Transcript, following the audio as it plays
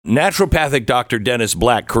naturopathic Dr. Dennis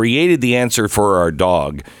Black created the answer for our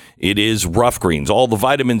dog. It is Rough Greens. All the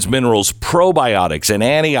vitamins, minerals, probiotics, and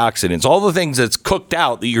antioxidants, all the things that's cooked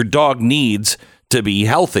out that your dog needs to be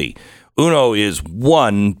healthy. Uno is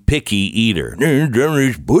one picky eater.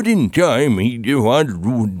 It's pudding time. He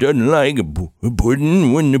doesn't like a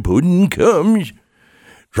pudding when the pudding comes.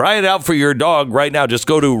 Try it out for your dog right now. Just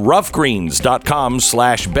go to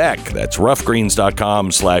roughgreens.com/Beck. That's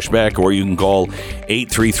roughgreens.com/Beck, or you can call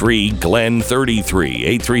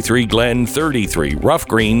 833-GLEN-33. 833-GLEN-33.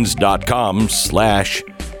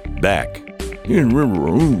 roughgreens.com/Beck.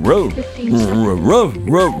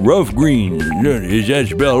 Rough Greens. Is that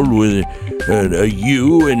spelled with a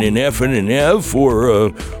U and an F and an F,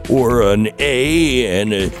 or an A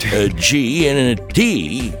and a G and a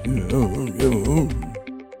T?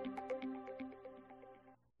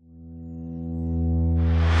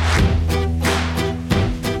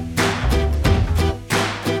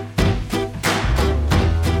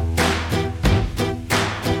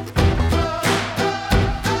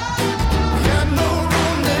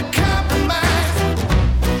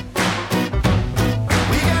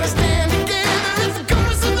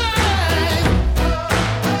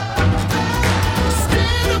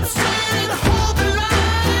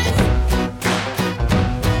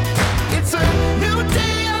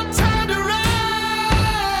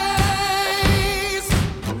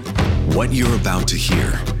 What you're about to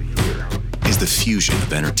hear is the fusion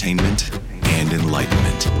of entertainment and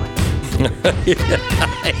enlightenment.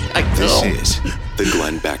 This is the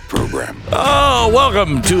Glenn Beck Program. Oh,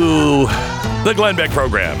 welcome to the Glenn Beck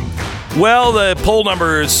Program. Well, the poll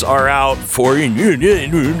numbers are out for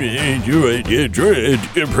President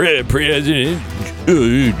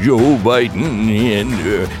Joe Biden, and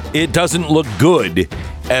it doesn't look good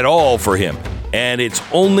at all for him. And it's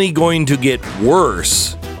only going to get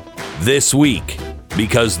worse this week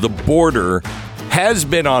because the border has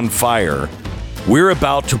been on fire. We're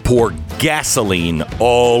about to pour gasoline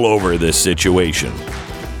all over this situation.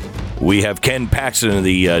 We have Ken Paxton,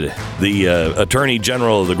 the Attorney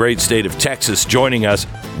General of the great state of Texas, joining us.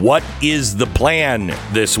 What is the plan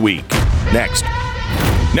this week? Next.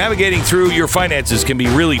 Navigating through your finances can be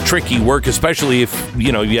really tricky work, especially if,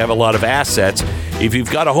 you have a lot of assets. If you've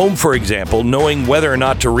got a home, for example, knowing whether or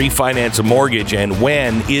not to refinance a mortgage and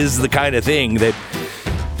when is the kind of thing that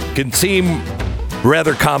can seem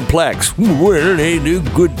rather complex. Well, a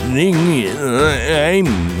good thing I'm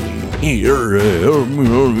here.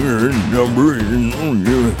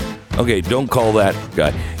 Okay, don't call that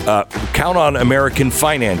guy. Count on American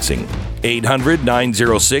Financing.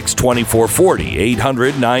 800-906-2440.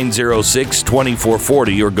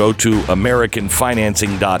 800-906-2440, or go to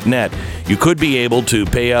AmericanFinancing.net. You could be able to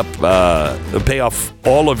pay off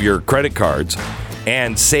all of your credit cards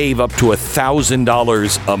and save up to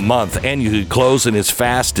 $1,000 a month, and you could close in as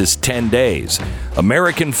fast as 10 days.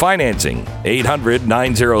 American Financing,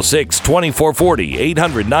 800-906-2440,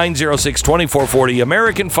 800-906-2440,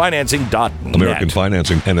 AmericanFinancing.net. American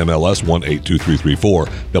Financing, NMLS 182334,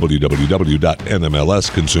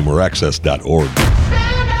 www.nmlsconsumeraccess.org.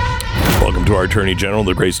 Welcome to our Attorney General of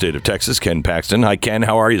the great state of Texas, Ken Paxton. Hi, Ken.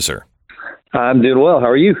 How are you, sir? I'm doing well. How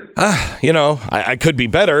are you? I could be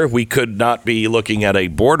better. We could not be looking at a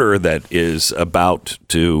border that is about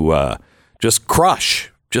to just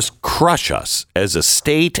crush us as a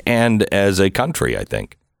state and as a country, I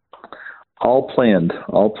think. All planned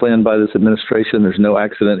by this administration. There's no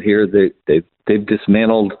accident here. They've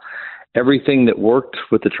dismantled everything that worked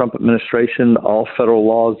with the Trump administration, all federal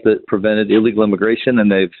laws that prevented illegal immigration,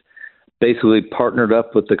 and they've basically partnered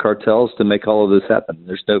up with the cartels to make all of this happen.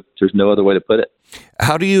 There's no other way to put it.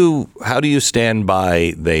 How do you stand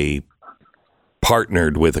by they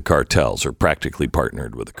partnered with the cartels, or practically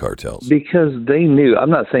partnered with the cartels? Because they knew.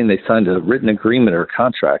 I'm not saying they signed a written agreement or a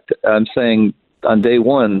contract. I'm saying on day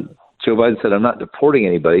one, Joe Biden said, I'm not deporting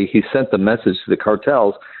anybody. He sent the message to the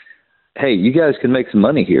cartels, hey, you guys can make some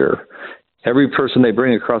money here. Every person they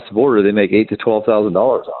bring across the border, they make $8,000 to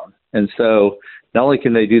 $12,000 on. And so not only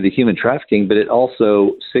can they do the human trafficking, but it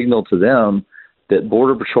also signaled to them that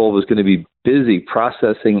Border Patrol was going to be busy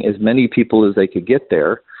processing as many people as they could get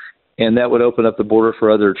there, and that would open up the border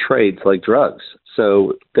for other trades like drugs.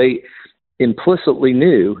 So they implicitly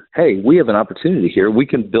knew, hey, we have an opportunity here. We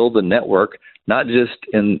can build a network, not just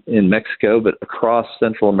in Mexico, but across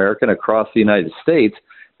Central America and across the United States,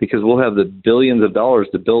 because we'll have the billions of dollars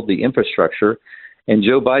to build the infrastructure. And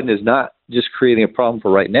Joe Biden is not just creating a problem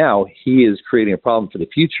for right now. He is creating a problem for the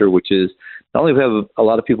future, which is not only we have a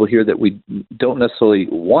lot of people here that we don't necessarily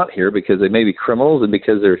want here because they may be criminals and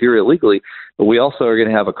because they're here illegally, but we also are going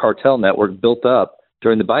to have a cartel network built up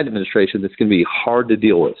during the Biden administration that's going to be hard to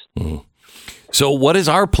deal with. So what is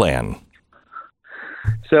our plan?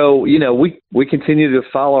 So, we continue to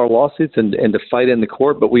file our lawsuits and to fight in the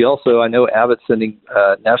court, but we also, I know Abbott's sending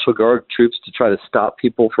National Guard troops to try to stop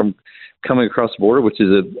people from coming across the border, which is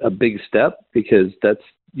a big step because that's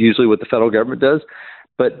usually what the federal government does.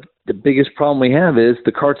 But the biggest problem we have is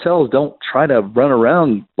the cartels don't try to run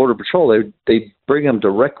around Border Patrol. They bring them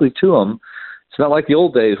directly to them. It's not like the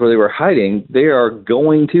old days where they were hiding. They are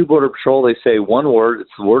going to Border Patrol. They say one word.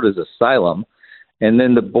 The word is asylum. And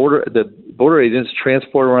then the border agents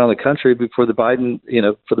transport around the country for the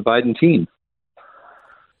Biden team.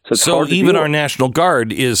 So even our National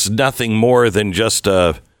Guard is nothing more than just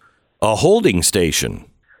a holding station.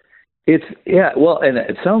 And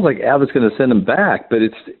it sounds like Abbott's going to send them back, but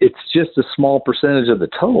it's just a small percentage of the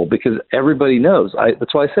total because everybody knows.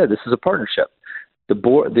 That's why I said this is a partnership.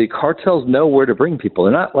 The cartels know where to bring people.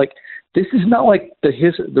 They're not like this is not like the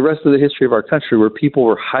rest of the history of our country where people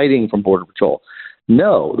were hiding from Border Patrol.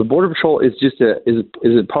 No, the Border Patrol is just a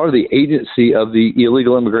part of the agency of the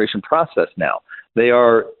illegal immigration process now. They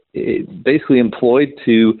are basically employed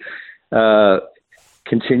to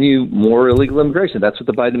continue more illegal immigration. That's what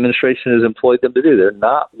the Biden administration has employed them to do. They're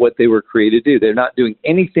not what they were created to do. They're not doing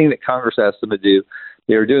anything that Congress asked them to do.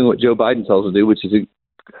 They are doing what Joe Biden tells them to do, which is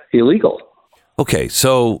illegal. Okay,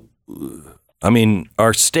 so,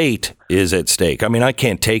 our state is at stake. I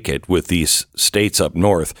can't take it with these states up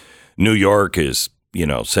north. New York is,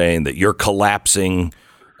 saying that you're collapsing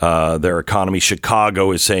their economy.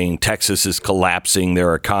 Chicago is saying Texas is collapsing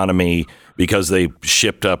their economy because they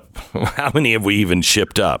shipped up. How many have we even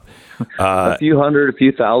shipped up? A few hundred, a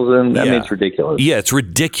few thousand. I mean, it's ridiculous. Yeah, it's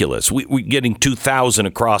ridiculous. We're getting 2,000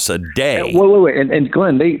 across a day. Wait. And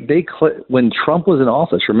Glenn, when Trump was in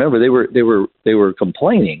office, remember they were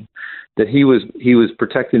complaining that he was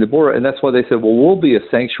protecting the border, and that's why they said, well, we'll be a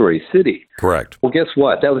sanctuary city. Correct. Well, guess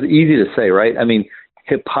what? That was easy to say, right?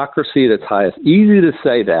 Hypocrisy at its highest. Easy to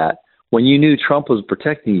say that when you knew Trump was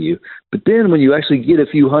protecting you, but then when you actually get a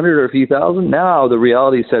few hundred or a few thousand, now the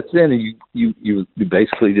reality sets in, and you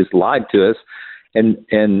basically just lied to us and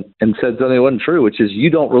said something that wasn't true, which is you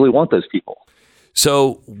don't really want those people.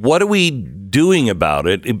 So what are we doing about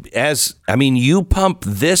it? You pump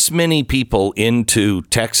this many people into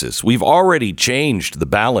Texas. We've already changed the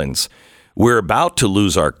balance. We're about to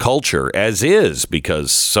lose our culture as is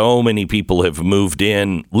because so many people have moved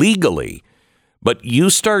in legally. But you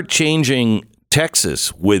start changing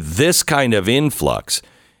Texas with this kind of influx,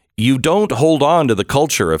 you don't hold on to the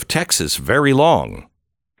culture of Texas very long.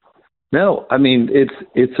 No,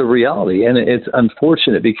 it's a reality, and it's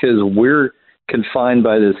unfortunate because we're confined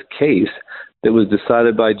by this case that was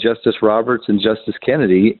decided by Justice Roberts and Justice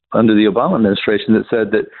Kennedy under the Obama administration that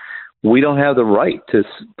said that we don't have the right to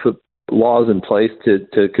put laws in place to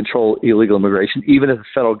control illegal immigration, even if the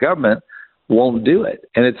federal government won't do it.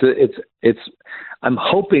 And I'm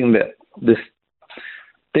hoping that this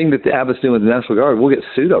thing that the Abbott's doing with the National Guard will get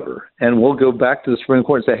sued over, and we'll go back to the Supreme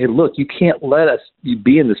Court and say, hey, look, you can't let us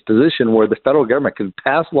be in this position where the federal government can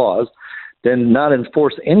pass laws, then not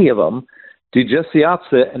enforce any of them, do just the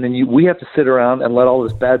opposite, and then we have to sit around and let all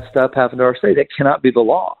this bad stuff happen to our state. That cannot be the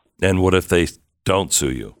law. And what if they don't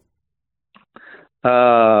sue you?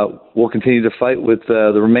 We'll continue to fight with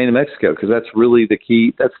the Remain in Mexico because that's really the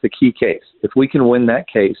key. That's the key case. If we can win that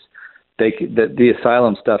case, the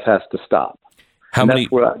asylum stuff has to stop. That's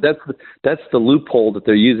the loophole that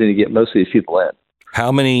they're using to get most of these people in.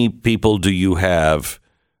 How many people do you have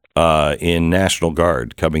in National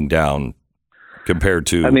Guard coming down compared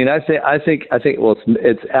to? I think. Well,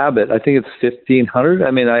 it's Abbott. I think it's 1,500.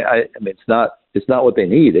 It's not what they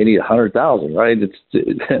need. They need 100,000, right?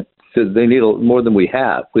 So they need more than we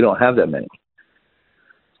have. We don't have that many.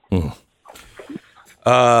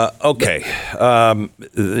 Okay.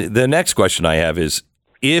 The next question I have is,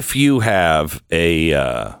 if you have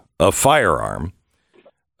a firearm,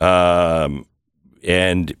 and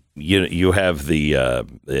you have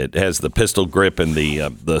it has the pistol grip and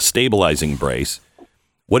the stabilizing brace,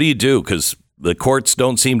 what do you do? Because the courts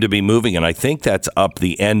don't seem to be moving, and I think that's up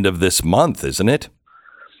the end of this month, isn't it?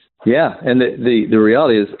 Yeah, and the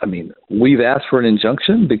reality is, we've asked for an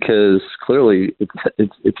injunction because clearly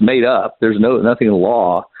it's made up. There's nothing in the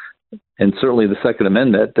law, and certainly the Second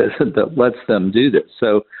Amendment that lets them do this.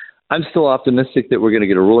 So I'm still optimistic that we're going to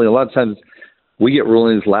get a ruling. A lot of times we get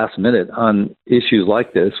rulings last minute on issues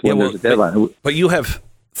like this when there's a deadline. But you have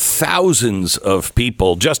thousands of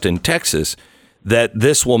people just in Texas that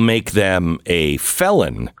this will make them a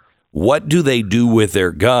felon. What do they do with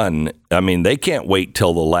their gun? They can't wait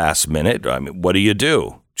till the last minute. What do you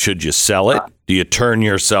do? Should you sell it? Do you turn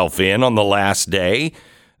yourself in on the last day?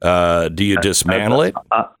 Do you dismantle it?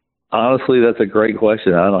 Honestly, that's a great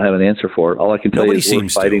question. I don't have an answer for it. All I can tell you is we're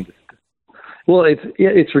fighting. Well,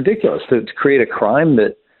 it's ridiculous to create a crime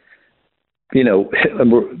that,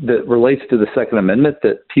 that relates to the Second Amendment,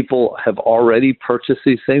 that people have already purchased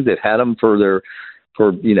these things. They've had them for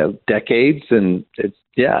decades, and it's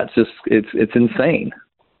insane.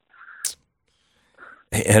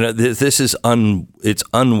 And this is it's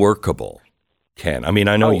unworkable, Ken. I mean,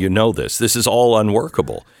 I know you know this. This is all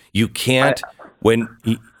unworkable. You can't there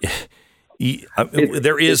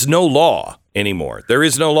is no law anymore. There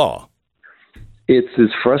is no law. It's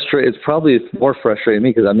probably more frustrating me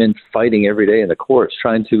because I'm fighting every day in the courts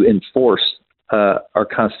trying to enforce our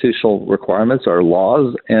constitutional requirements, our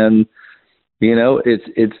laws, and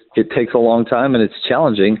it takes a long time and it's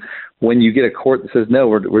challenging when you get a court that says no,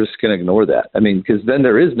 we're just going to ignore that. I mean, because then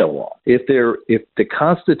there is no law. If the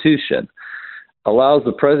Constitution allows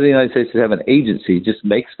the President of the United States to have an agency just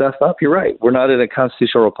make stuff up, you're right. We're not in a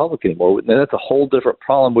constitutional republic anymore. And that's a whole different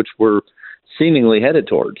problem, which we're seemingly headed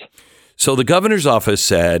towards. So the governor's office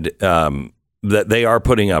said that they are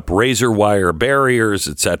putting up razor wire barriers,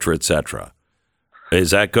 et cetera, et cetera. Is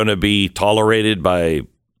that going to be tolerated by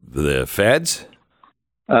the feds?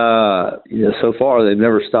 So far they've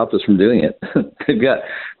never stopped us from doing it. they've got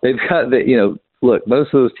look, most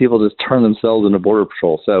of those people just turn themselves into Border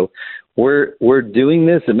Patrol. So we're doing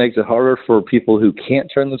this. It makes it harder for people who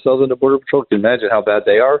can't turn themselves into Border Patrol. You can imagine how bad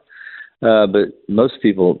they are. But most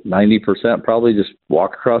people, 90% probably just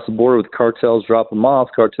walk across the border with cartels, drop them off,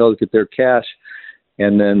 cartels get their cash,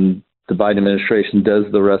 and then the Biden administration does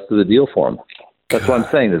the rest of the deal for them. That's what I'm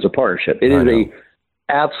saying. There's a partnership. It is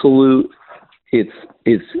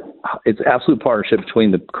it's absolute partnership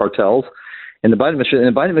between the cartels and the Biden administration.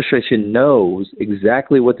 And the Biden administration knows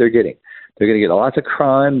exactly what they're getting. They're going to get lots of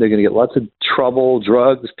crime. They're going to get lots of trouble,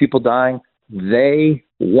 drugs, people dying. They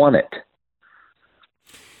want it.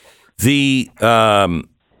 The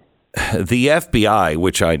FBI,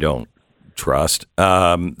 which I don't trust,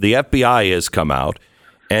 the FBI has come out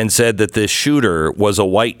and said that this shooter was a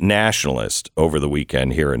white nationalist over the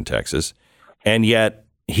weekend here in Texas, and yet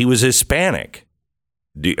he was Hispanic.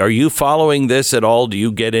 Are you following this at all? Do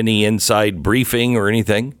you get any inside briefing or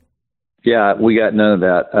anything? Yeah, we got none of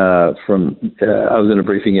that I was in a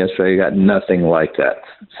briefing yesterday. I got nothing like that.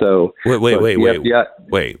 So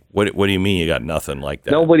wait. What do you mean you got nothing like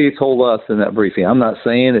that? Nobody told us in that briefing. I'm not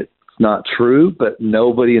saying it's not true, but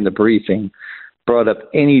nobody in the briefing brought up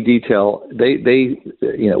any detail.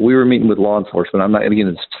 We were meeting with law enforcement. I'm not going to get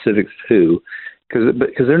into specifics who,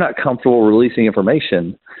 because they're not comfortable releasing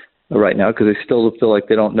information right now because they still feel like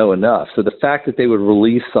they don't know enough. So the fact that they would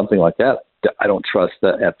release something like that, I don't trust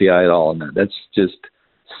the FBI at all in that. That's just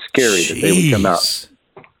scary that they would come out.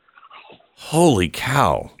 Holy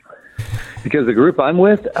cow. Because the group I'm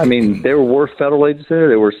with, I mean, there were federal agents there,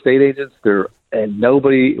 there were state agents there, and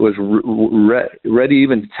nobody was ready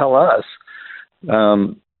even to tell us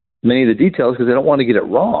many of the details because they don't want to get it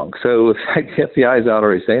wrong. So if the FBI is out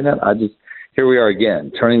already saying that, here we are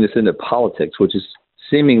again, turning this into politics, which is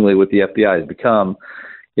seemingly what the FBI has become,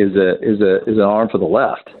 is an arm for the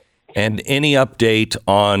left. And any update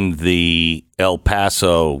on the El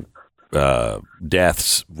Paso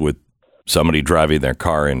deaths with somebody driving their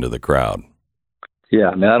car into the crowd? Yeah,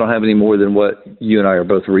 I mean, I don't have any more than what you and I are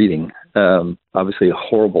both reading. Obviously, a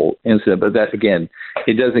horrible incident, but that, again,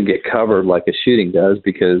 it doesn't get covered like a shooting does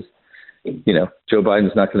because, Joe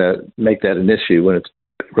Biden's not going to make that an issue when it's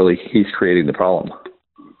really he's creating the problem.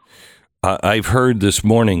 I've heard this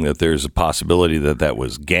morning that there's a possibility that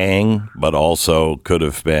was gang, but also could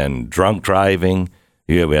have been drunk driving.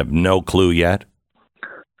 We have no clue yet.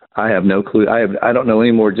 I have no clue. I don't know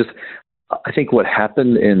anymore. Just I think what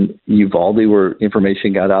happened in Uvalde, where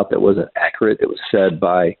information got out that wasn't accurate, it was said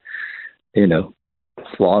by,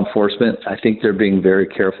 law enforcement. I think they're being very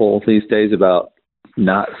careful these days about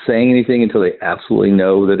not saying anything until they absolutely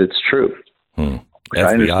know that it's true.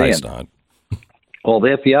 FBI is not. Well,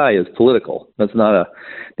 the FBI is political. That's not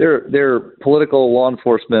they're political law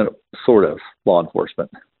enforcement, sort of law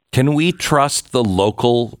enforcement. Can we trust the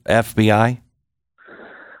local FBI?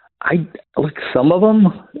 Look, some of them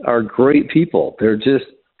are great people. They're just,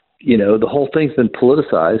 the whole thing's been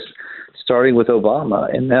politicized, starting with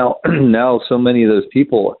Obama. And now so many of those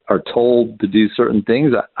people are told to do certain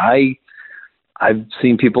things. I've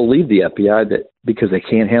seen people leave the FBI because they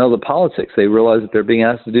can't handle the politics. They realize that they're being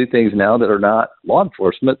asked to do things now that are not law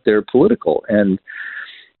enforcement. They're political. And,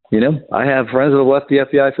 I have friends that have left the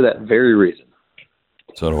FBI for that very reason.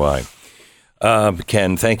 So do I.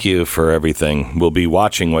 Ken, thank you for everything. We'll be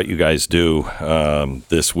watching what you guys do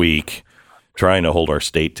this week, trying to hold our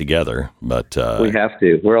state together. But we have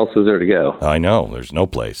to. Where else is there to go? I know. There's no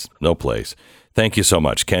place. No place. Thank you so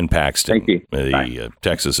much, Ken Paxton, Thank you. the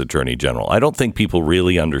Texas Attorney General. I don't think people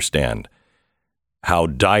really understand how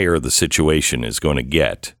dire the situation is going to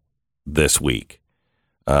get this week.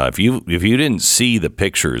 If you didn't see the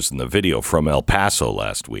pictures and the video from El Paso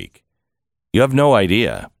last week, you have no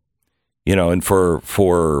idea. And for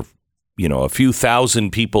a few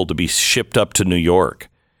thousand people to be shipped up to New York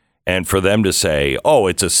and for them to say, oh,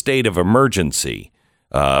 it's a state of emergency,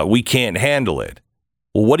 we can't handle it.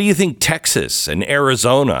 Well, what do you think Texas and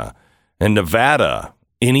Arizona and Nevada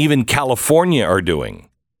and even California are doing?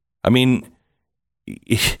 I mean,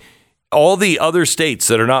 all the other states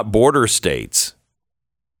that are not border states,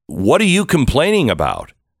 what are you complaining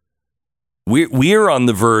about? We're on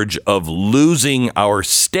the verge of losing our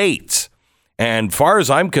states. And far as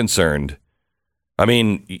I'm concerned, I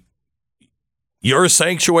mean, you're a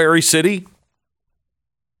sanctuary city.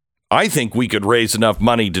 I think we could raise enough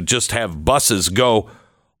money to just have buses go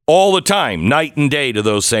all the time, night and day, to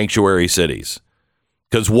those sanctuary cities.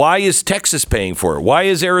 Because why is Texas paying for it? Why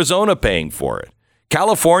is Arizona paying for it?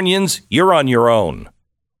 Californians, you're on your own.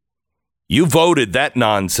 You voted that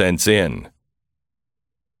nonsense in.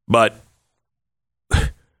 But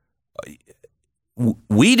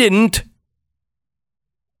we didn't.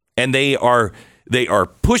 And they are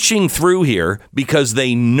pushing through here because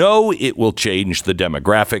they know it will change the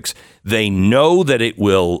demographics. They know that it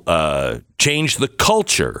will change the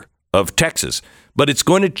culture of Texas, but it's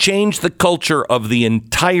going to change the culture of the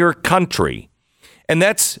entire country. And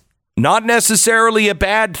that's not necessarily a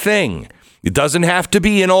bad thing. It doesn't have to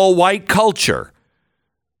be an all-white culture.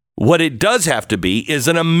 What it does have to be is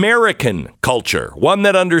an American culture, one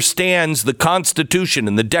that understands the Constitution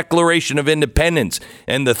and the Declaration of Independence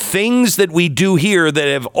and the things that we do here that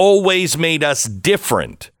have always made us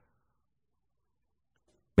different.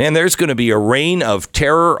 Man, there's going to be a reign of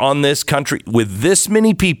terror on this country with this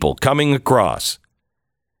many people coming across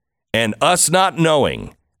and us not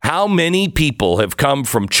knowing how many people have come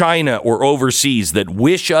from China or overseas that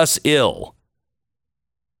wish us ill.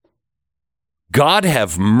 God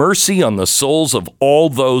have mercy on the souls of all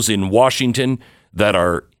those in Washington that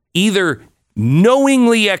are either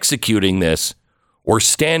knowingly executing this or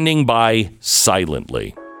standing by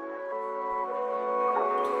silently.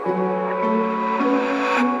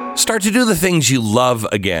 Start to do the things you love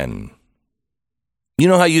again. You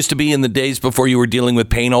know how it used to be in the days before you were dealing with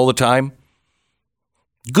pain all the time?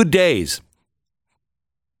 Good days.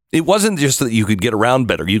 It wasn't just that you could get around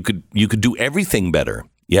better. You could do everything better.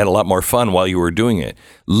 You had a lot more fun while you were doing it.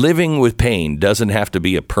 Living with pain doesn't have to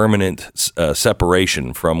be a permanent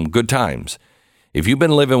separation from good times. If you've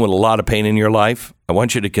been living with a lot of pain in your life, I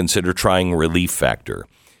want you to consider trying Relief Factor.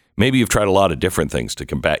 Maybe you've tried a lot of different things to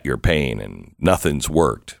combat your pain and nothing's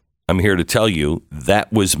worked. I'm here to tell you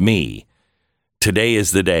that was me. Today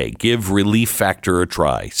is the day. Give Relief Factor a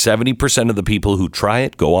try. 70% of the people who try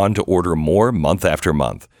it go on to order more month after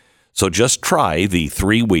month. So just try the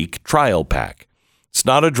 3-week trial pack. It's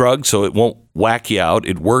not a drug, so it won't whack you out.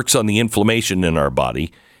 It works on the inflammation in our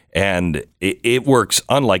body, and it works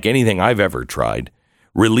unlike anything I've ever tried.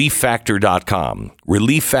 ReliefFactor.com.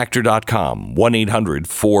 ReliefFactor.com.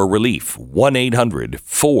 1-800-4-RELIEF.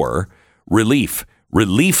 1-800-4-RELIEF.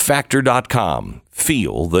 ReliefFactor.com.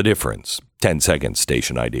 Feel the difference. 10 seconds,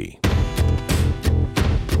 station ID.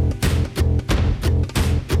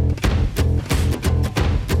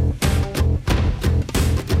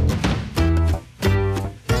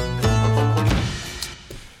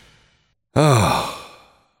 Oh.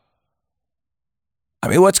 I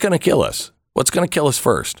mean, what's going to kill us? What's going to kill us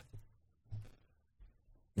first?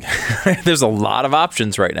 There's a lot of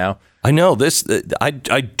options right now. I know this. I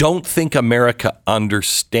don't think America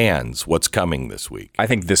understands what's coming this week. I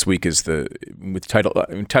think this week is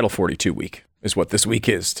Title 42 week is what this week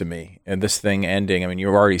is to me. And this thing ending, I mean,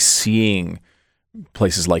 you're already seeing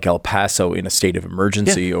places like El Paso in a state of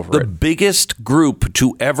emergency over the biggest group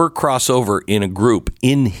to ever cross over in a group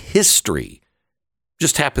in history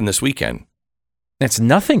just happened this weekend. It's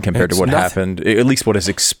nothing compared to what happened, at least what is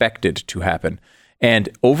expected to happen. And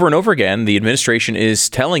over again, the administration is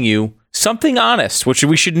telling you something honest, which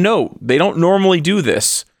we should note. They don't normally do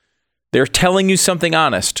this. They're telling you something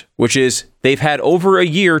honest, which is they've had over a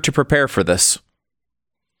year to prepare for this.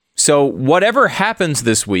 So whatever happens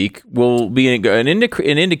this week will be an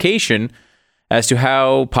indication as to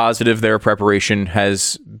how positive their preparation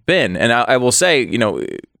has been. And I will say,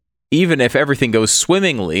 even if everything goes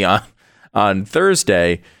swimmingly on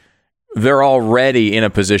Thursday, they're already in a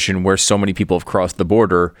position where so many people have crossed the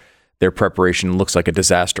border, their preparation looks like a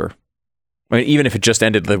disaster. I mean, even if it just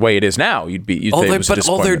ended the way it is now, you'd say it was a disappointment.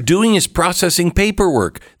 All they're doing is processing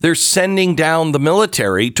paperwork. They're sending down the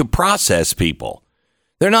military to process people.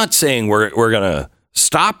 They're not saying we're going to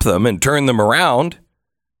stop them and turn them around.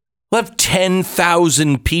 We'll have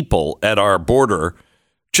 10,000 people at our border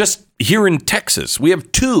just here in Texas. We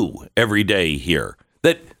have 2 every day here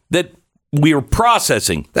that we are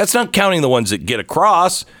processing. That's not counting the ones that get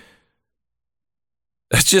across.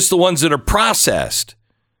 That's just the ones that are processed.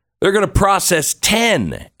 They're going to process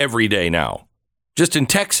 10 every day now, just in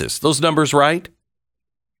Texas. Those numbers right?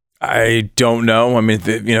 I don't know. I mean,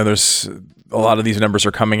 there's a lot of these numbers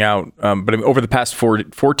are coming out. But over the past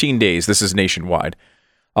 14 days, this is nationwide,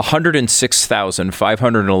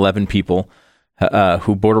 106,511 people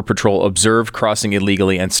who Border Patrol observed crossing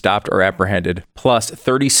illegally and stopped or apprehended, plus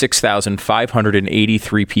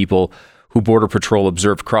 36,583 people who Border Patrol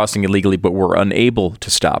observed crossing illegally but were unable to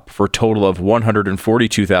stop, for a total of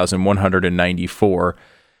 142,194.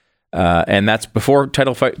 And that's before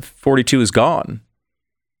Title 42 is gone.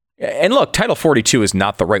 And look, Title 42 is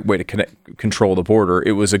not the right way to control the border.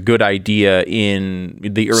 It was a good idea in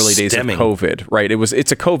the early days of COVID, right?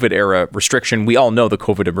 It's a COVID era restriction. We all know the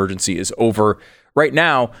COVID emergency is over. Right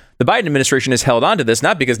now, the Biden administration has held on to this,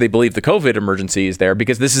 not because they believe the COVID emergency is there,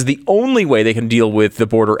 because this is the only way they can deal with the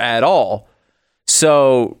border at all.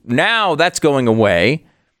 So now that's going away,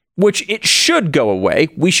 which it should go away.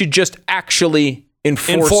 We should just actually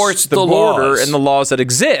enforce the border laws and the laws that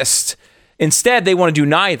exist. Instead, they want to do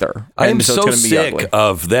neither. I'm so sick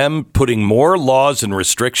of them putting more laws and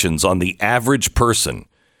restrictions on the average person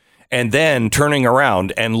and then turning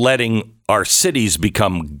around and letting our cities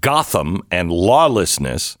become Gotham and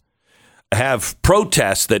lawlessness, have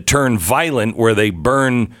protests that turn violent where they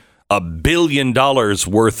burn $1 billion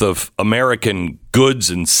worth of American goods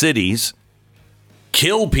and cities,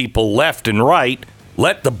 kill people left and right,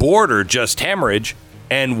 let the border just hemorrhage,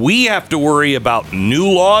 and we have to worry about new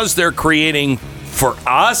laws they're creating for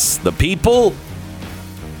us, the people.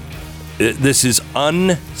 This is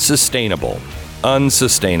unsustainable.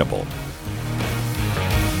 Unsustainable.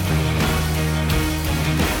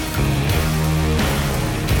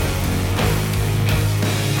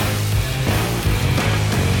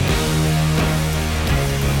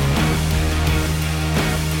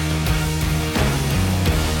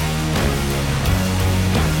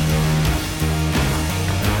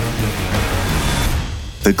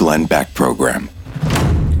 The Glenn Beck Program.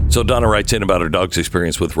 So Donna writes in about her dog's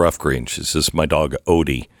experience with rough green. She says, my dog,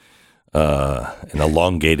 Odie, an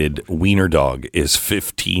elongated wiener dog, is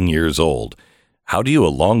 15 years old. How do you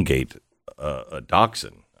elongate a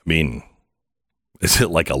dachshund? I mean, is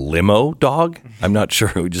it like a limo dog? I'm not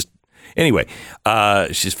sure. Anyway,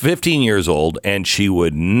 she's 15 years old, and she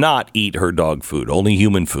would not eat her dog food, only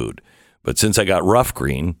human food. But since I got rough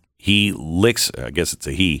green, he licks, I guess it's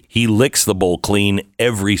a he licks the bowl clean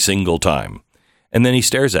every single time. And then he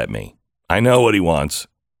stares at me. I know what he wants.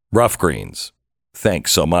 Rough greens.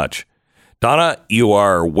 Thanks so much. Donna, you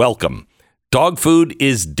are welcome. Dog food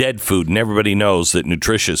is dead food, and everybody knows that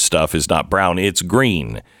nutritious stuff is not brown, it's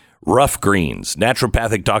green. Rough greens.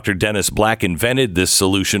 Naturopathic Dr. Dennis Black invented this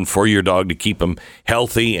solution for your dog to keep him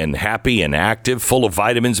healthy and happy and active, full of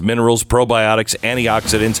vitamins, minerals, probiotics,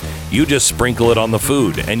 antioxidants. You just sprinkle it on the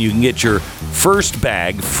food, and you can get your first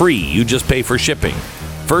bag free. You just pay for shipping.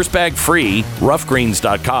 First bag free,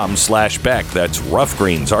 roughgreens.com/Beck. That's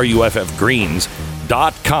roughgreens, RUFF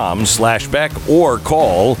greens.com/Beck, or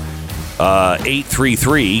call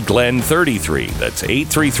 833-GLEN-33. That's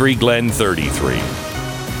 833-GLEN-33.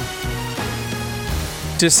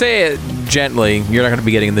 To say it gently, you're not going to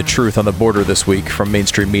be getting the truth on the border this week from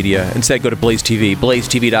mainstream media. Instead, go to Blaze TV,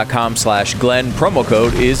 blazetv.com/Glenn. Promo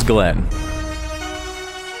code is Glenn.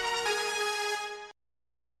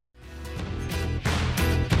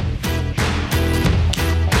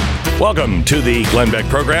 Welcome to the Glenn Beck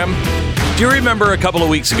Program. Do you remember a couple of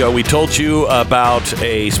weeks ago we told you about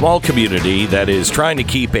a small community that is trying to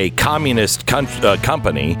keep a communist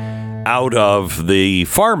company out of the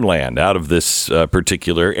farmland, out of this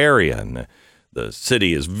particular area? And the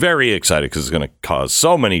city is very excited because it's going to cause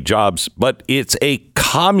so many jobs, but it's a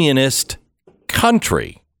communist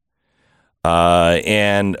country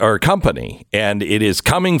or company, and it is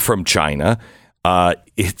coming from China.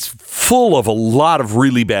 It's full of a lot of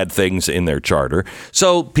really bad things in their charter.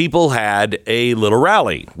 So people had a little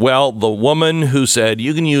rally. Well, the woman who said,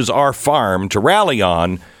 you can use our farm to rally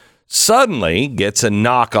on, suddenly gets a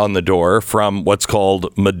knock on the door from what's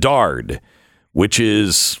called Medard, which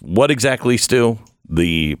is what exactly, Stu?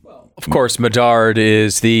 Of course, Medard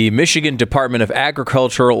is the Michigan Department of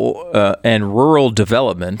Agricultural and Rural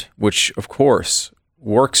Development, which, of course,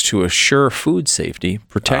 works to assure food safety,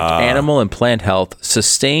 protect animal and plant health,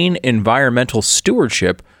 sustain environmental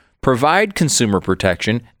stewardship, provide consumer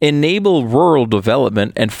protection, enable rural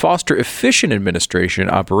development, and foster efficient administration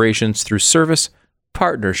operations through service,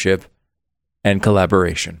 partnership, and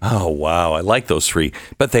collaboration. Oh, wow. I like those three.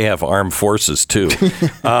 But they have armed forces, too.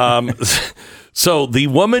 So the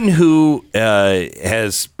woman who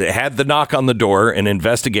has had the knock on the door, an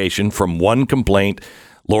investigation from one complaint,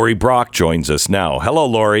 Lori Brock joins us now. Hello,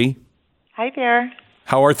 Lori. Hi there.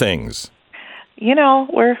 How are things? You know,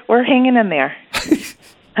 we're hanging in there.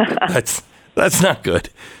 That's not good.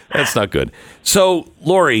 That's not good. So,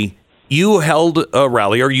 Lori, you held a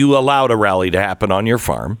rally, or you allowed a rally to happen on your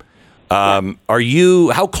farm.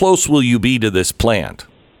 How close will you be to this plant?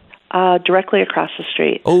 Directly across the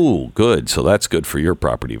street. Oh, good. So that's good for your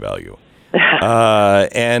property value. So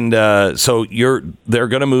they're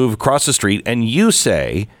going to move across the street, and you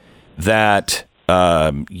say that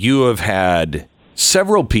you have had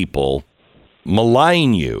several people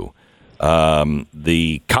malign you.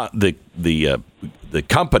 The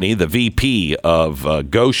company, the VP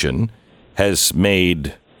of Goshen, has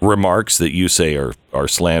made remarks that you say are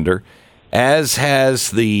slander, as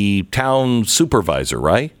has the town supervisor,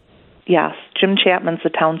 right? Yes, Jim Chapman's the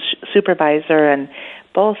town supervisor, and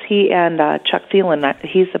both he and Chuck Thielen,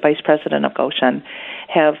 he's the vice president of Goshen,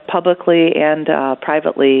 have publicly and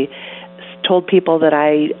privately told people that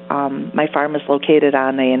my farm is located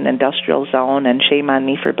on an industrial zone, and shame on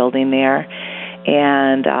me for building there.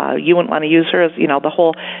 And you wouldn't want to use her as, the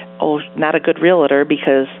whole, not a good realtor,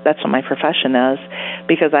 because that's what my profession is,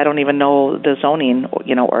 because I don't even know the zoning,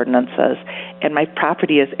 ordinances. And my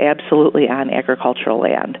property is absolutely on agricultural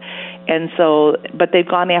land. And so, but they've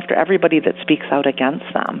gone after everybody that speaks out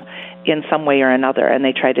against them in some way or another, and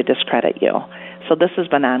they try to discredit you. So this has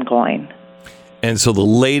been ongoing. And so the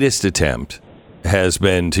latest attempt has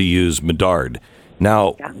been to use Medard.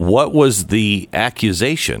 Now, What was the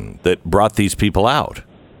accusation that brought these people out?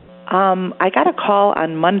 I got a call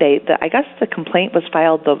on Monday. I guess the complaint was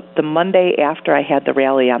filed the Monday after I had the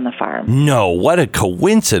rally on the farm. No, what a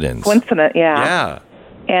coincidence. Coincidence, yeah. Yeah.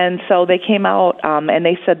 And so they came out and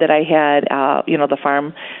they said that I had, the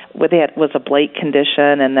farm was a blight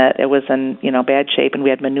condition, and that it was in, bad shape, and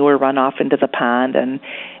we had manure run off into the pond. And,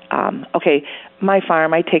 my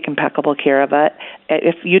farm, I take impeccable care of it.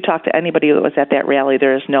 If you talk to anybody that was at that rally,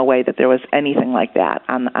 there is no way that there was anything like that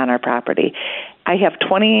on our property. I have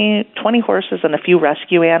 20 horses and a few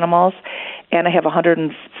rescue animals, and I have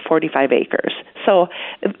 145 acres. So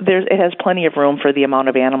it has plenty of room for the amount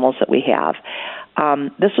of animals that we have.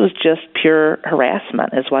 This was just pure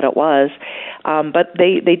harassment, is what it was. But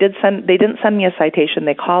they didn't send me a citation.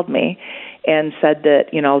 They called me and said that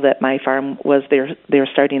that my farm was they're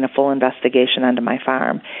starting a full investigation into my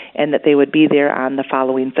farm, and that they would be there on the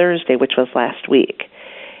following Thursday, which was last week.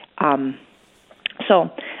 So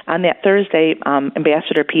on that Thursday,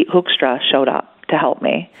 Ambassador Pete Hoekstra showed up to help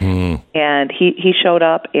me, and he showed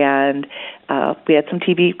up, and we had some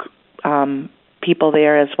TV people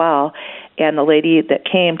there as well. And the lady that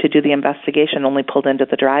came to do the investigation only pulled into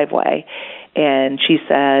the driveway, and she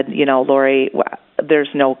said, Lori, there's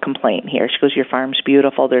no complaint here. She goes, your farm's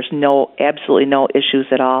beautiful. There's absolutely no issues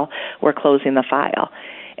at all. We're closing the file.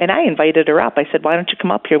 And I invited her up. I said, why don't you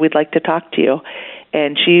come up here? We'd like to talk to you.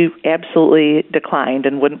 And she absolutely declined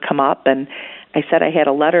and wouldn't come up. And I said I had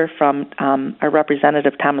a letter from our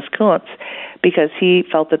representative, Thomas Kuntz, because he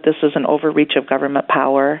felt that this was an overreach of government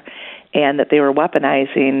power, and that they were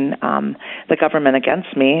weaponizing the government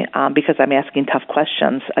against me because I'm asking tough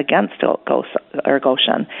questions against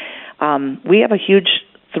Goshen. We have a huge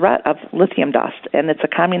threat of lithium dust, and it's a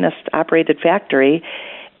communist-operated factory,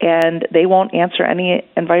 and they won't answer any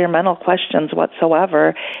environmental questions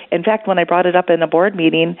whatsoever. In fact, when I brought it up in a board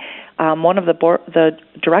meeting, one of the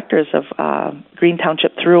directors of Green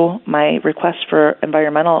Township threw my request for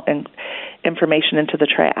environmental information into the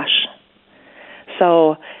trash.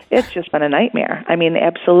 So it's just been a nightmare. I mean,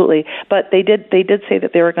 absolutely. But they did say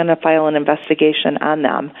that they were going to file an investigation on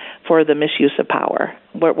them for the misuse of power.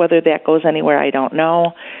 Whether that goes anywhere, I don't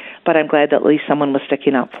know. But I'm glad that at least someone was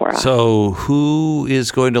sticking up for us. So who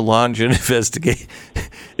is going to launch an investigation?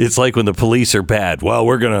 It's like when the police are bad. Well,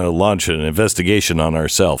 we're going to launch an investigation on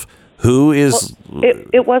ourselves. Who is? Well,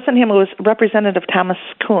 it wasn't him. It was Representative Thomas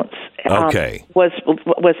Kuntz. Okay. Was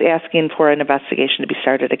asking for an investigation to be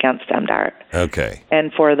started against MDART. Okay.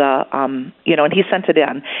 And for the, and he sent it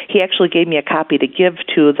in. He actually gave me a copy to give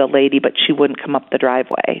to the lady, but she wouldn't come up the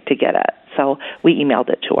driveway to get it. So we emailed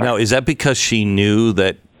it to her. Now, is that because she knew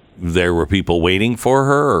that there were people waiting for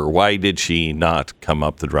her, or why did she not come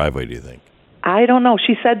up the driveway, do you think? I don't know.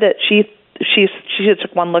 She said that she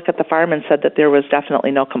took one look at the farm and said that there was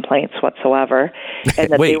definitely no complaints whatsoever.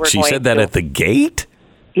 And that Wait, they were she said that at the gate?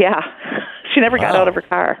 Yeah. She never got out of her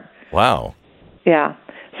car. Wow. Yeah.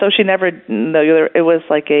 So she never, it was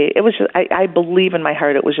like I believe in my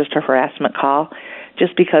heart it was just a harassment call,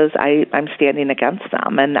 just because I'm standing against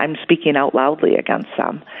them and I'm speaking out loudly against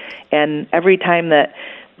them. And every time that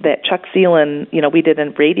Chuck Seelan, we did a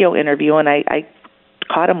radio interview, and I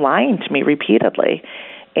caught him lying to me repeatedly.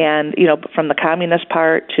 And, from the communist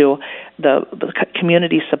part to the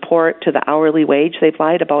community support to the hourly wage, they've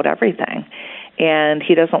lied about everything. And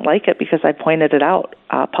he doesn't like it because I pointed it out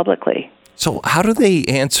publicly. So how do they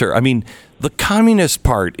answer? I mean, the communist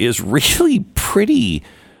part is really pretty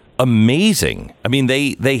amazing. I mean,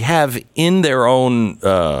 they have in their own,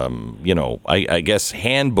 I guess,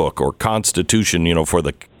 handbook or constitution, for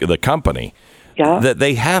the company, that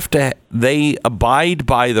they abide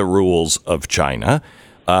by the rules of China.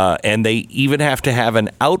 And they even have to have an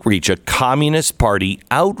outreach, a Communist Party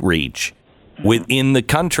outreach within the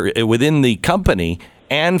country, within the company,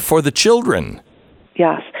 and for the children.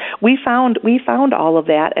 Yes, we found all of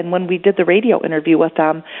that, and when we did the radio interview with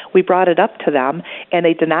them, we brought it up to them, and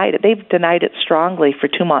they denied it. They've denied it strongly for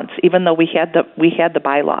 2 months, even though we had the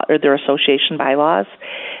bylaw or their association bylaws.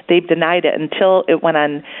 They've denied it until it went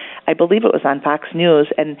on. I believe it was on Fox News,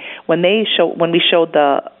 and when we showed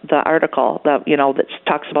the article that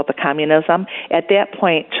talks about the communism, at that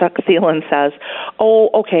point Chuck Seelan says, "Oh,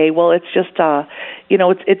 okay, well it's just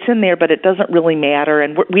it's in there, but it doesn't really matter,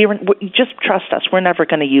 and we just trust us. We're never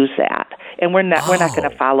going to use that, and we're not going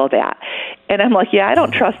to follow that." And I'm like, "Yeah, I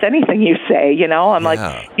don't trust anything you say." I'm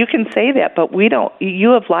like, "You can say that, but we don't.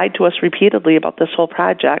 You have lied to us repeatedly about this whole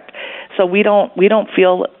project, so we don't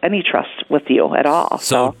feel any trust with you at all."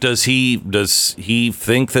 So does he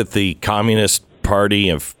think that the Communist Party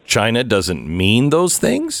of China doesn't mean those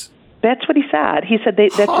things? That's what he said. He said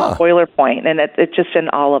that's a boilerplate, and it's just in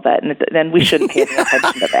all of it, and then we shouldn't pay any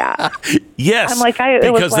attention to that. Yes, I'm like,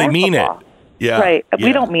 because they mean it. Yeah, right. Yeah.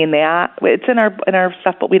 We don't mean that. It's in our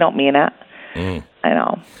stuff, but we don't mean it. I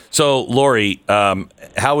know. So, Lori,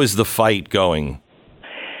 how is the fight going?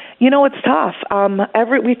 It's tough.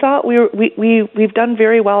 We thought we've done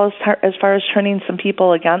very well as far as turning some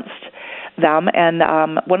people against them, and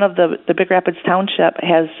one of the Big Rapids Township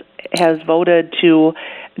has voted to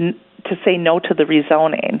say no to the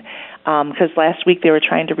rezoning, because last week they were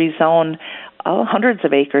trying to rezone hundreds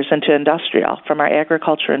of acres into industrial, from our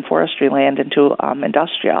agriculture and forestry land into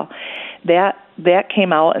industrial. That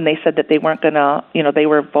came out, and they said that they weren't going to, they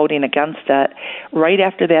were voting against it. Right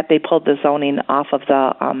after that, they pulled the zoning off of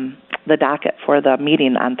the docket for the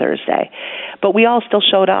meeting on Thursday. But we all still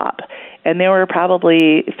showed up, and there were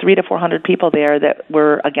probably 300 to 400 people there that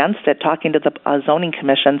were against it, talking to the zoning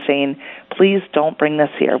commission, saying, "Please don't bring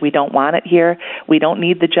this here. We don't want it here. We don't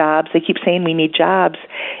need the jobs." They keep saying we need jobs,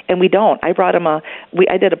 and we don't. I brought them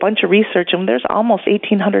I did a bunch of research, and there's almost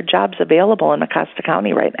 1,800 jobs available in Mecosta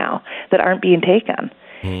County right now that aren't being taken.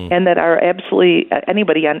 And that are absolutely,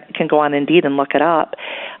 anybody can go on Indeed and look it up.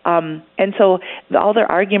 And so all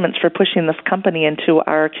their arguments for pushing this company into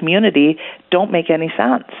our community don't make any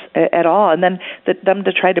sense at all. And then them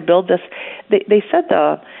to try to build this, they said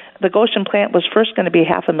the Goshen plant was first going to be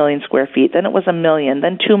 500,000 square feet, then it was 1 million,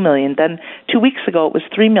 then 2 million, then 2 weeks ago it was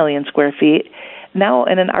 3 million square feet. Now,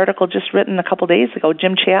 in an article just written a couple days ago,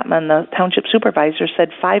 Jim Chapman, the township supervisor,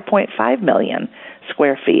 said 5.5 million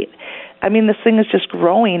square feet. I mean, this thing is just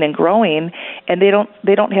growing and growing, and they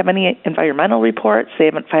don't have any environmental reports. They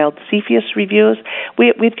haven't filed CFIUS reviews.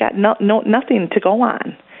 We've got nothing to go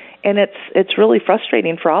on, and it's really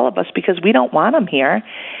frustrating for all of us because we don't want them here,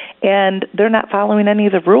 and they're not following any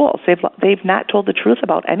of the rules. They've not told the truth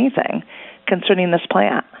about anything concerning this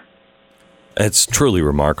plant. It's truly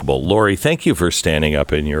remarkable. Lori, thank you for standing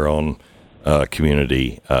up in your own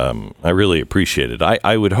community. I really appreciate it.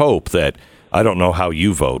 I would hope that, I don't know how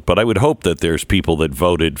you vote, but I would hope that there's people that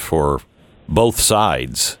voted for both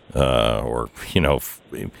sides or,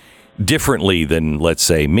 differently than, let's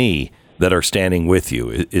say, me, that are standing with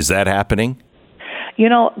you. Is that happening?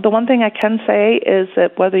 The one thing I can say is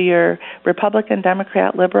that whether you're Republican,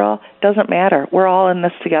 Democrat, liberal, doesn't matter. We're all in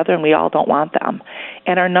this together, and we all don't want them.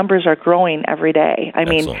 And our numbers are growing every day. I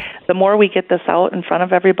mean, the more we get this out in front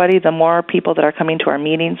of everybody, the more people that are coming to our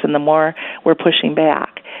meetings and the more we're pushing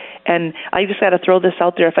back. And I just got to throw this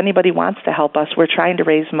out there. If anybody wants to help us, we're trying to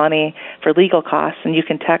raise money for legal costs, and you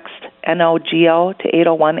can text NOGO to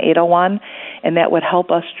 801-801, and that would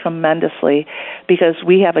help us tremendously because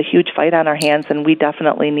we have a huge fight on our hands, and we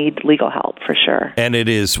definitely need legal help for sure. And it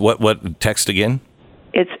is what text again?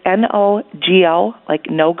 It's NOGO, like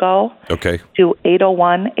no-go, okay, to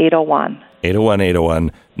 801-801.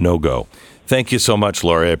 801-801, no-go. Thank you so much,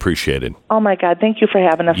 Lori. I appreciate it. Oh, my God. Thank you for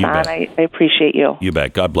having us on. I appreciate you. You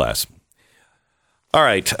bet. God bless. All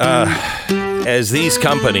right. As these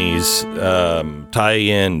companies tie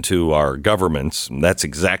into our governments, and that's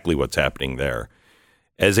exactly what's happening there,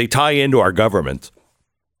 as they tie into our government,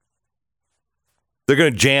 they're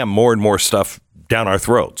going to jam more and more stuff down our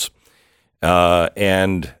throats.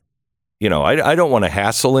 And, you know, I don't want to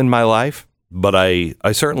hassle in my life, but I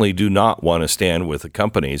certainly do not want to stand with the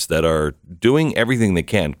companies that are doing everything they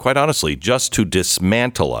can, quite honestly, just to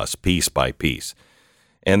dismantle us piece by piece.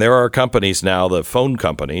 And there are companies now, the phone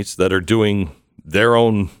companies, that are doing their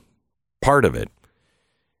own part of it.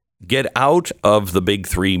 Get out of the big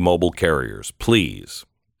three mobile carriers, please.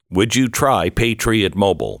 Would you try Patriot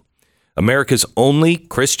Mobile, America's only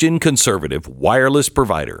Christian conservative wireless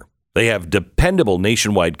provider? They have dependable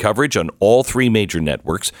nationwide coverage on all three major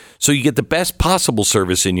networks, so you get the best possible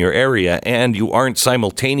service in your area, and you aren't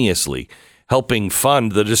simultaneously helping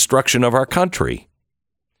fund the destruction of our country.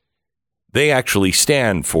 They actually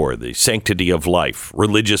stand for the sanctity of life,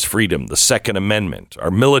 religious freedom, the Second Amendment, our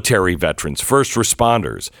military veterans, first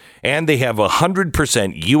responders, and they have a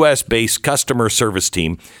 100% U.S.-based customer service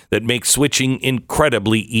team that makes switching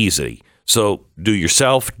incredibly easy. So do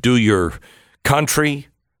yourself, do your country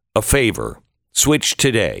a favor. Switch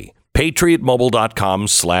today.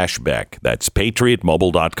 PatriotMobile.com/Beck. That's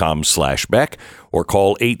PatriotMobile.com/Beck, or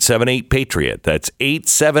call 878-PATRIOT. That's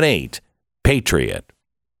 878-PATRIOT.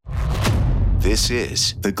 This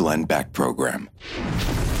is the Glenn Beck Program.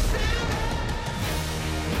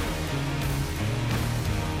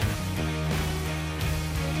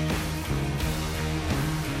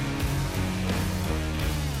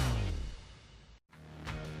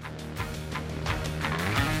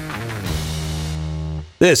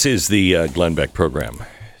 This is the Glenn Beck Program.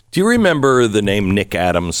 Do you remember the name Nick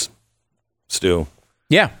Adams, Stu?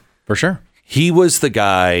 Yeah, for sure. He was the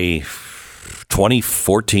guy,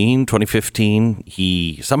 2014, 2015.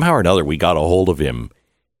 He, somehow or another, we got a hold of him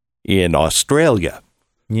in Australia.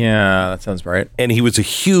 Yeah, that sounds right. And he was a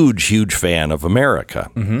huge, huge fan of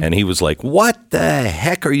America. Mm-hmm. And he was like, what the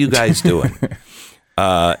heck are you guys doing?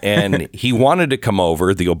 And he wanted to come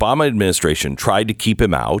over. The Obama administration tried to keep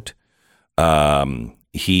him out.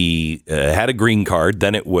 He had a green card,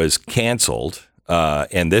 then it was canceled,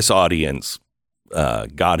 and this audience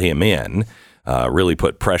got him in, really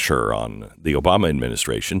put pressure on the Obama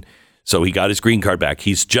administration. So he got his green card back.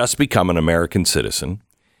 He's just become an American citizen,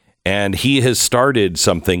 and he has started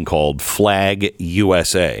something called Flag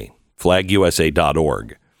USA,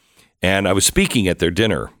 flagusa.org. And I was speaking at their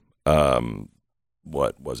dinner,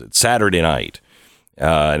 what was it, Saturday night,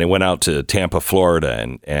 and it went out to Tampa,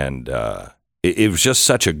 Florida, and it was just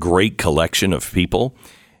such a great collection of people.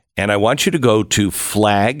 And I want you to go to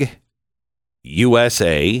flagusa.org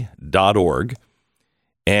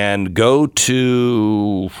and go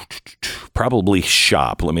to probably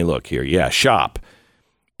shop. Let me look here. Yeah, shop.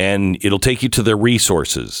 And it'll take you to their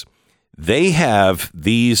resources. They have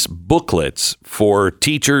these booklets for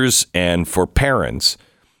teachers and for parents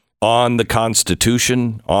on the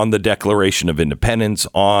Constitution, on the Declaration of Independence,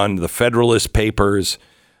 on the Federalist Papers,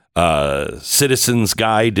 Citizens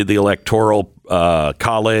Guide to the Electoral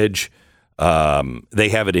College. They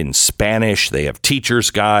have it in Spanish. They have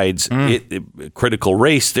teachers' guides, critical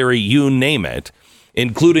race theory, you name it,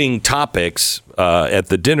 including topics at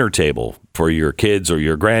the dinner table for your kids or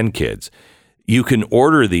your grandkids. You can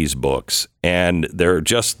order these books, and they're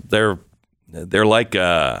like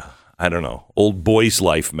I don't know, Old Boys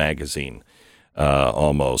Life magazine.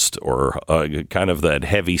 Almost, or kind of that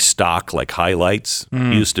heavy stock like highlights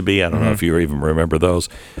used to be. I don't know if you even remember those,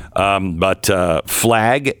 but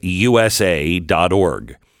flagusa.org.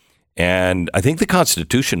 And I think the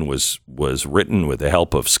Constitution was written with the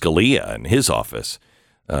help of Scalia in his office.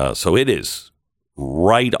 So it is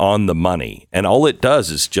right on the money. And all it does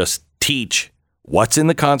is just teach what's in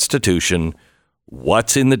the Constitution,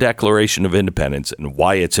 what's in the Declaration of Independence, and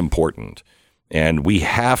why it's important. And we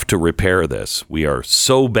have to repair this. We are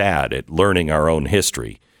so bad at learning our own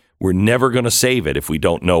history. We're never going to save it if we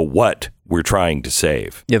don't know what we're trying to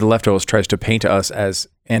save. Yeah, the left always tries to paint us as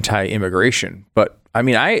anti-immigration. But, I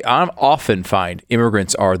mean, I often find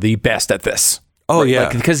immigrants are the best at this. Oh, yeah.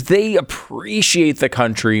 Because they appreciate the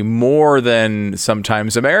country more than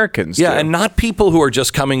sometimes Americans do. Yeah, and not people who are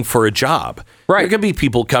just coming for a job. Right. There could be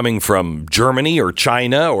people coming from Germany or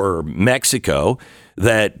China or Mexico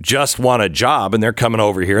that just want a job and they're coming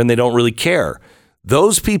over here and they don't really care.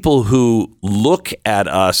 Those people who look at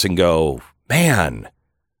us and go, man,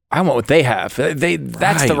 I want what they have.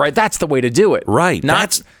 That's the way to do it. Right.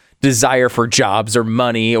 Not desire for jobs or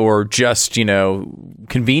money or just,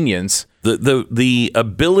 convenience. The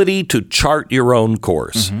ability to chart your own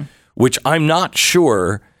course, which I'm not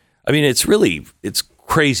sure. I mean, it's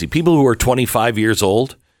crazy. People who are 25 years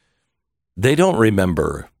old, they don't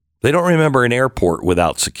remember an airport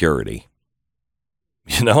without security.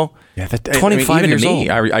 Yeah, 25 years old.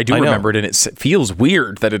 I do remember it, and it feels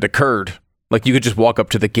weird that it occurred. Like you could just walk up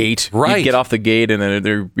to the gate, right? You'd get off the gate, and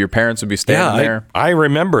then your parents would be standing there. I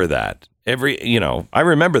remember that. I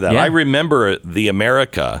remember that. Yeah. I remember the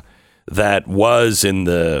America that was in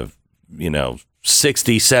the 60s,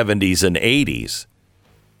 70s, and 80s,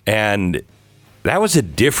 and that was a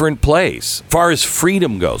different place. As far as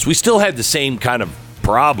freedom goes, we still had the same kind of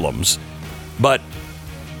problems, but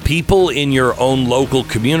people in your own local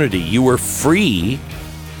community, you were free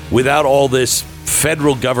without all this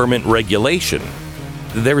federal government regulation.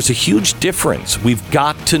 There was a huge difference. We've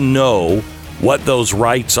got to know what those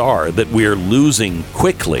rights are that we're losing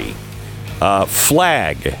quickly.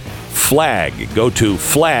 Flag. Go to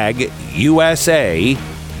flagusa.org.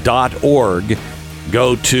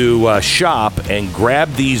 Go to shop and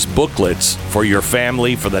grab these booklets for your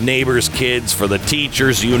family, for the neighbors' kids, for the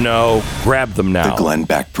teachers Grab them now. The Glenn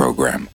Beck Program.